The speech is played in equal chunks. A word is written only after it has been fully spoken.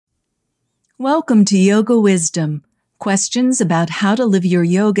Welcome to Yoga Wisdom. Questions about how to live your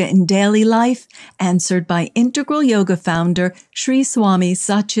yoga in daily life, answered by Integral Yoga founder Sri Swami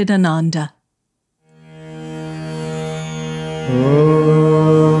Satchidananda.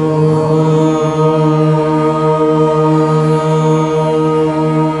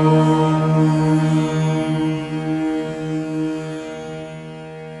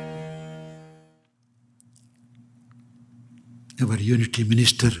 Our unity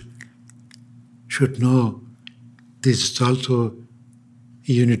minister should know this is also a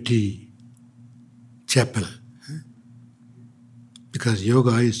unity chapel, because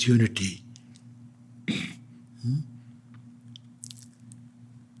yoga is unity.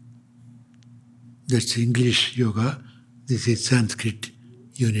 That's English yoga, this is Sanskrit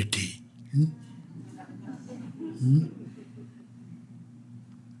unity.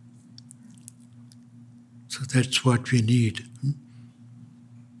 So that's what we need.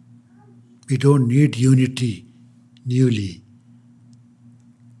 We don't need unity newly.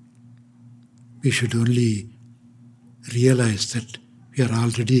 We should only realize that we are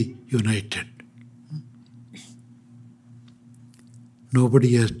already united.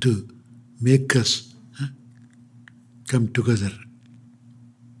 Nobody has to make us come together.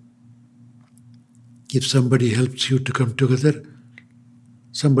 If somebody helps you to come together,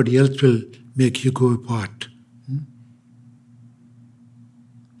 somebody else will make you go apart.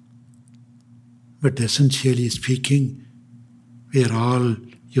 But essentially speaking, we are all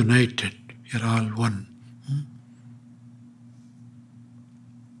united, we are all one.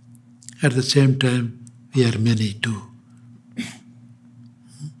 At the same time, we are many too.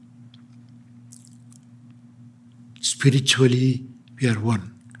 Spiritually, we are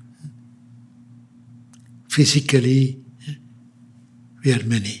one. Physically, we are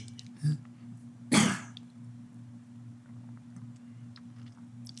many.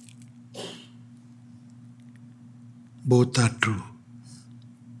 Both are true.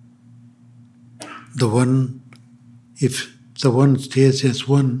 The one, if the one stays as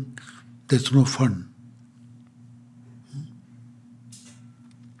one, there's no fun.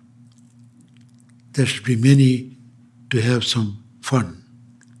 There should be many to have some fun.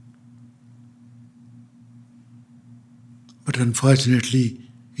 But unfortunately,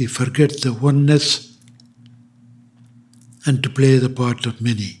 we forget the oneness and to play the part of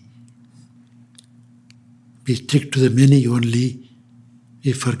many. We stick to the many only,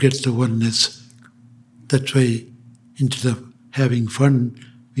 we forget the oneness. That's why instead of having fun,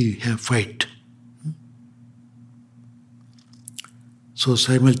 we have fight. So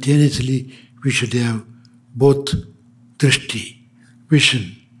simultaneously, we should have both drishti,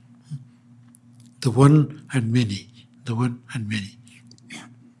 vision, the one and many, the one and many.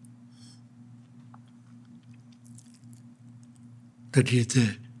 That is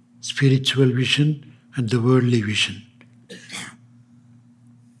the spiritual vision and the worldly vision.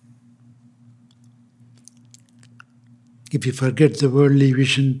 If we forget the worldly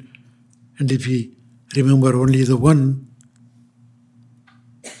vision and if we remember only the one,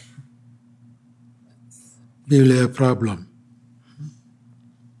 we will have a problem.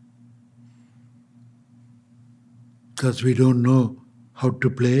 Because we don't know how to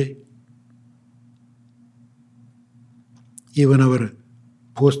play. Even our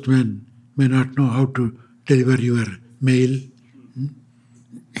postman may not know how to deliver your mail.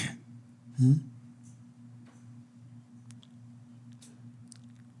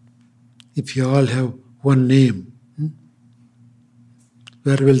 If you all have one name,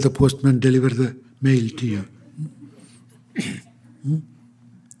 where will the postman deliver the mail to you?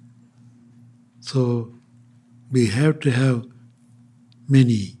 So we have to have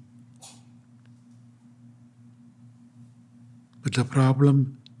many. But the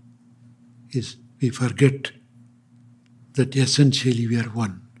problem is we forget that essentially we are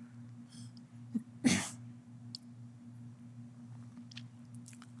one.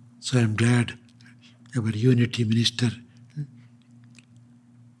 So I am glad our unity minister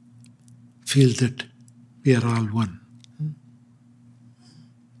feels that we are all one.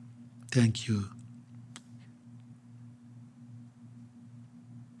 Thank you.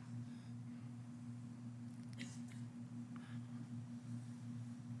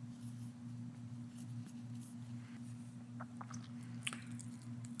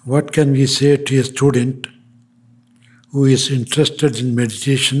 What can we say to a student who is interested in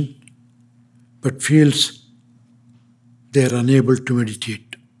meditation but feels they are unable to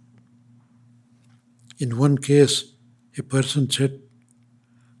meditate? In one case, a person said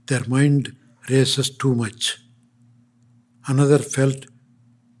their mind races too much. Another felt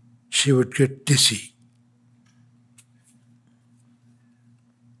she would get dizzy.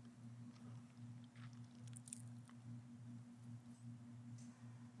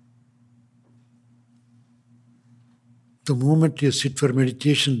 the moment you sit for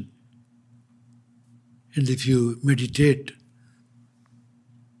meditation, and if you meditate,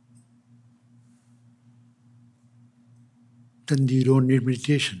 then you don't need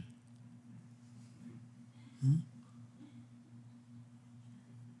meditation.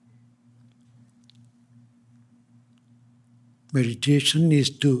 Meditation is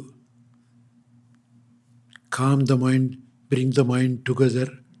to calm the mind, bring the mind together.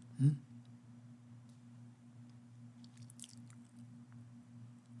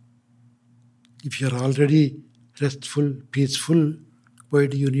 If you are already restful, peaceful, why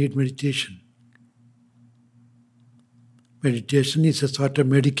do you need meditation? Meditation is a sort of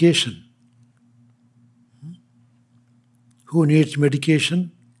medication. Who needs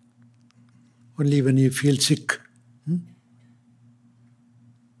medication? Only when you feel sick.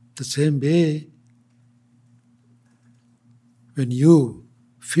 The same way, when you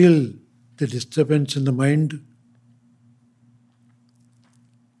feel the disturbance in the mind,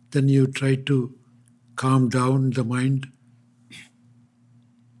 then you try to calm down the mind.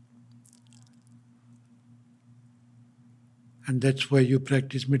 And that's why you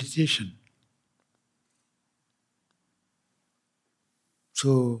practice meditation.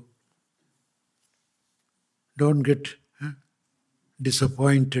 So, don't get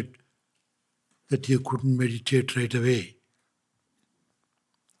disappointed that you couldn't meditate right away.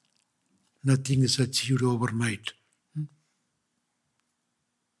 Nothing is achieved overnight.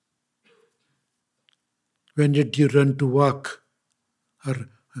 When did you learn to walk or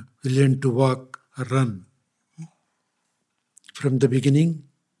learn to walk or run? From the beginning?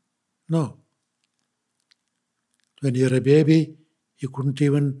 No. When you were a baby, you couldn't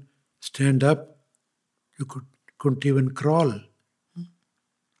even stand up, you couldn't even crawl.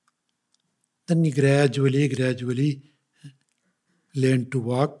 Then you gradually learn to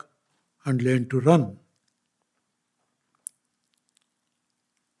walk and learn to run.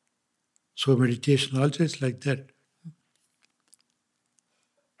 So meditation also is like that.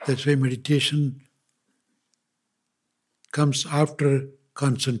 That's why meditation comes after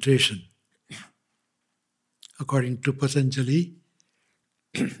concentration. According to Patanjali,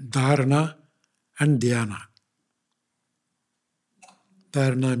 dharana and dhyana.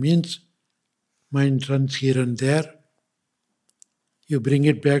 Dharana means mind runs here and there. You bring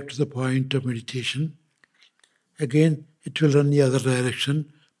it back to the point of meditation. Again, it will run the other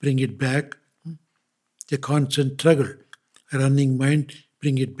direction. Bring it back. A constant struggle. Running mind,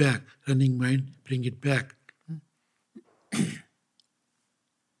 bring it back. Running mind, bring it back.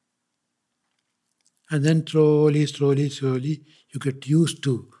 And then slowly, you get used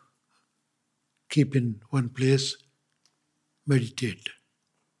to keep in one place, meditate.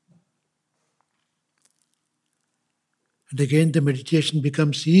 And again, the meditation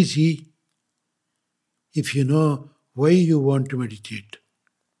becomes easy if you know why you want to meditate.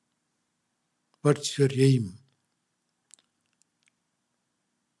 What's your aim?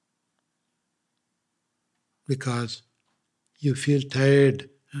 Because you feel tired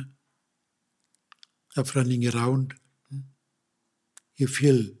of running around. You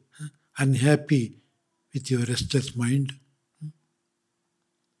feel unhappy with your restless mind.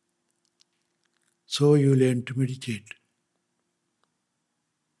 So you learn to meditate.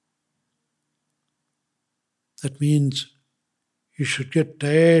 That means you should get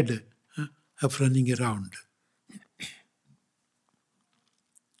tired of running around.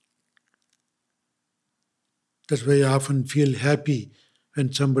 That's why I often feel happy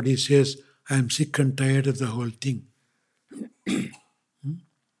when somebody says, I am sick and tired of the whole thing.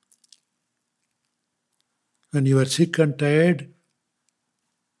 When you are sick and tired,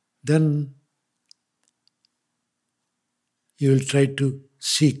 then you will try to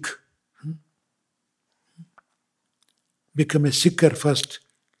seek. Become a seeker first,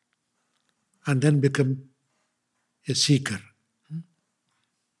 and then become a seeker.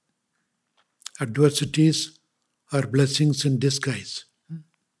 Adversities are blessings in disguise.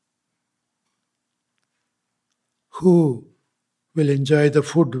 Who will enjoy the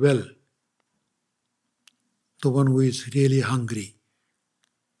food well? The one who is really hungry.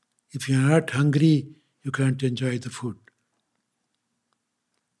 If you are not hungry, you can't enjoy the food.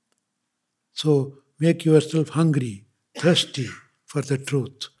 So make yourself hungry, thirsty for the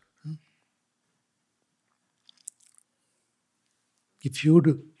truth. If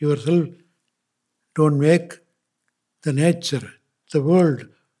you yourself don't make, the nature, the world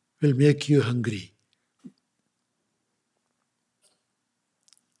will make you hungry.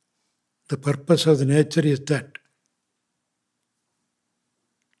 The purpose of the nature is that,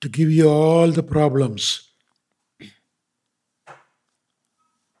 to give you all the problems.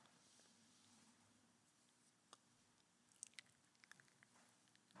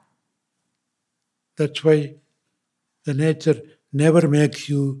 That's why the nature never makes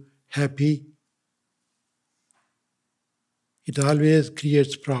you happy. It always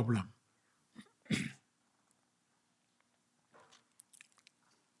creates problem.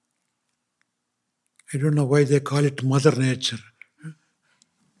 I don't know why they call it Mother Nature.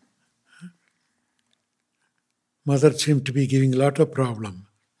 Mother seems to be giving a lot of problem.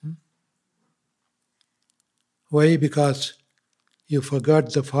 Why? Because you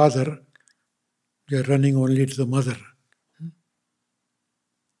forgot the father, you are running only to the mother.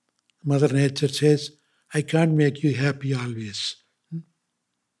 Mother Nature says, I can't make you happy always.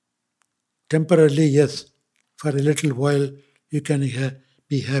 Temporarily, yes, for a little while you can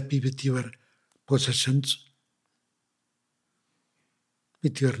be happy with your possessions,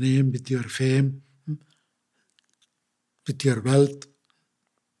 with your name, with your fame, with your wealth.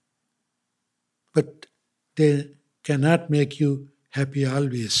 But they cannot make you happy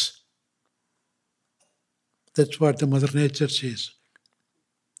always. That's what the Mother Nature says.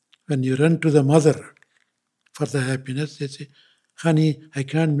 When you run to the mother for the happiness, they say, honey, I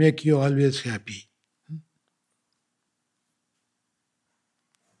can't make you always happy.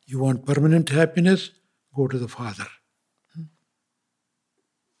 You want permanent happiness? Go to the father.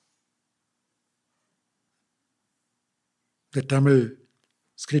 The Tamil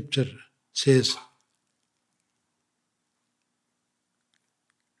scripture says,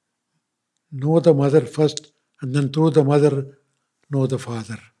 know the mother first, and then through the mother, know the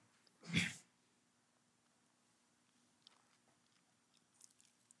father.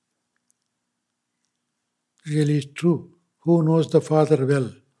 Really it's true. Who knows the father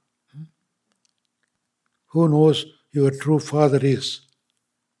well? Who knows your true father is?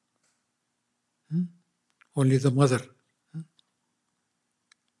 Only the mother.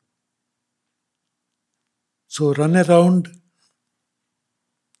 So run around,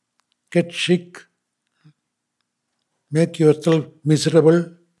 get sick, make yourself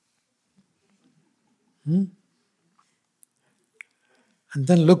miserable, and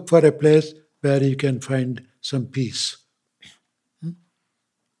then look for a place where you can find some peace.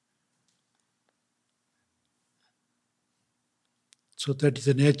 So that is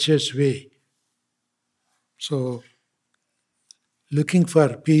the nature's way. So looking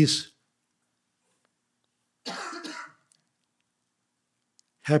for peace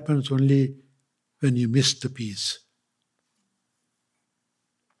happens only when you miss the peace.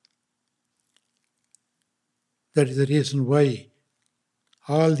 That is the reason why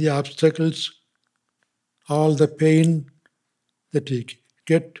all the obstacles, all the pain that we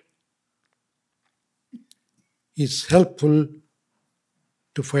get is helpful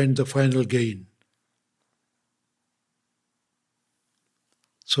to find the final gain.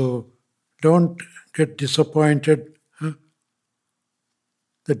 So don't get disappointed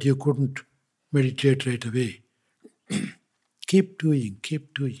that you couldn't meditate right away. Keep doing.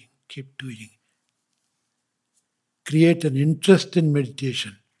 Create an interest in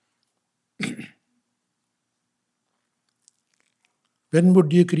meditation. When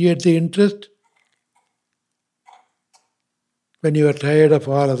would you create the interest? When you are tired of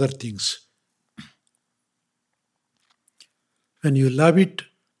all other things. When you love it,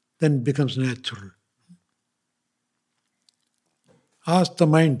 then it becomes natural. Ask the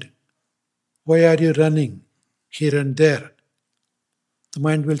mind, why are you running here and there? The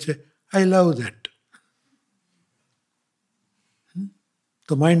mind will say, I love that.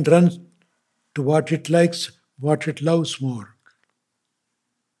 The mind runs to what it likes, what it loves more.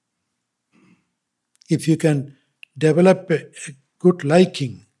 If you can develop a good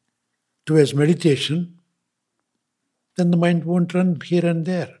liking towards meditation, then the mind won't run here and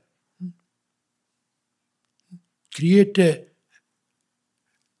there. Create a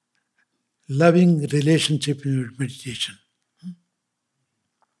loving relationship in your meditation.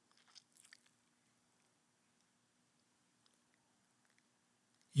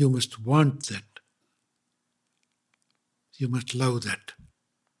 You must want that. You must love that.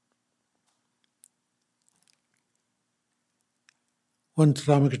 Once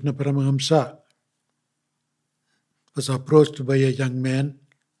Ramakrishna Paramahamsa was approached by a young man.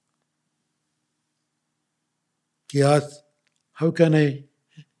 He asked, how can I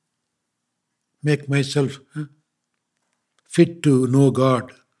make myself fit to know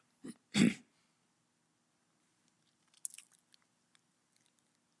God?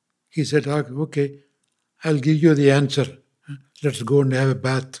 He said, okay, I'll give you the answer. Let's go and have a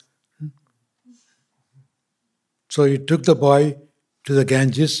bath. So he took the boy to the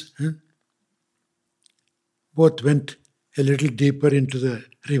Ganges. Both went a little deeper into the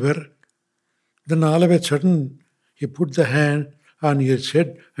river. Then all of a sudden, he put the hand on his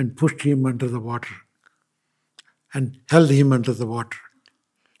head and pushed him under the water. and held him under the water.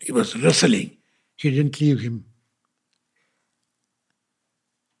 He was wrestling. He didn't leave him.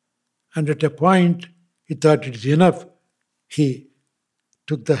 And at a point, he thought it is enough. He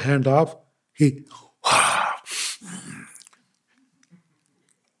took the hand off. Then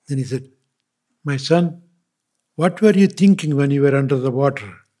he said, "My son, what were you thinking when you were under the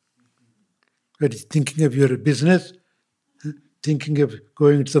water? Were you thinking of your business? Thinking of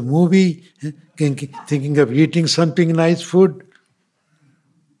going to the movie? Thinking of eating something nice food?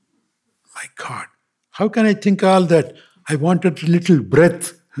 My God, how can I think all that? I wanted a little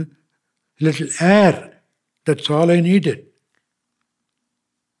breath, a little air. That's all I needed.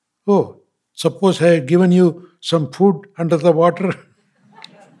 Oh, suppose I had given you some food under the water?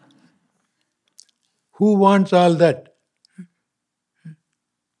 Who wants all that?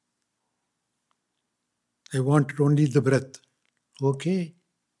 I wanted only the breath. Okay.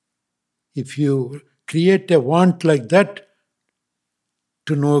 If you create a want like that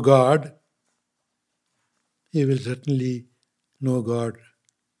to know God, you will certainly know God.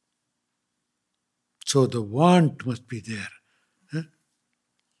 So the want must be there.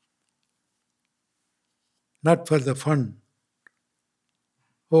 Not for the fun.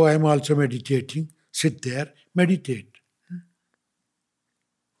 Oh, I am also meditating. Sit there, meditate.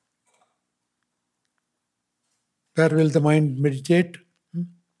 Where will the mind meditate?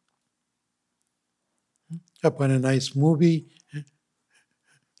 Upon a nice movie,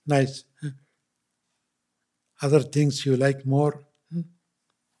 nice other things you like more.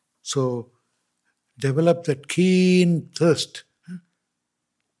 So develop that keen thirst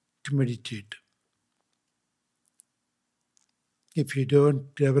to meditate. If you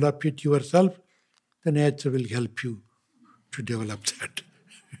don't develop it yourself, the nature will help you to develop that.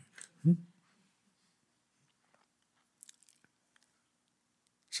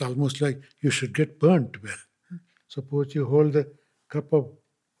 It's almost like you should get burnt well. Suppose you hold a cup of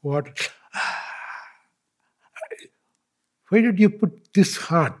water. Why did you put this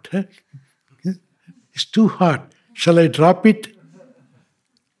hot? Huh? It's too hot. Shall I drop it?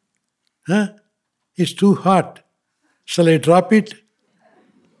 Huh? It's too hot. Shall I drop it?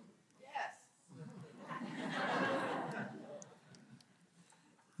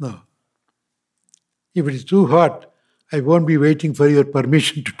 No. If it is too hot, I won't be waiting for your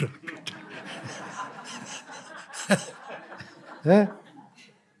permission to drop it. Huh?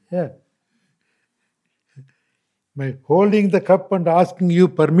 Yeah. My holding the cup and asking you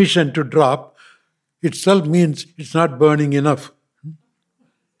permission to drop itself means it's not burning enough.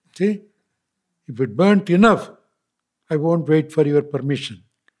 See? If it burnt enough, I won't wait for your permission.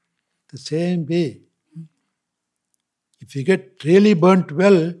 The same way, if you get really burnt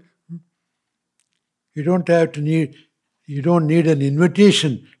well, you don't need an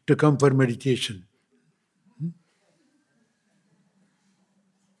invitation to come for meditation.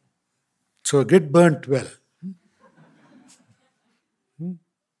 So get burnt well.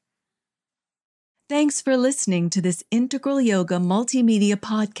 Thanks for listening to this Integral Yoga Multimedia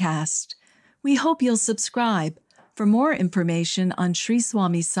podcast. We hope you'll subscribe. For more information on Sri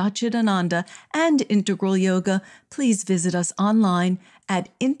Swami Satchidananda and Integral Yoga, please visit us online at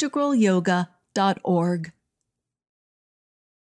integralyoga.org.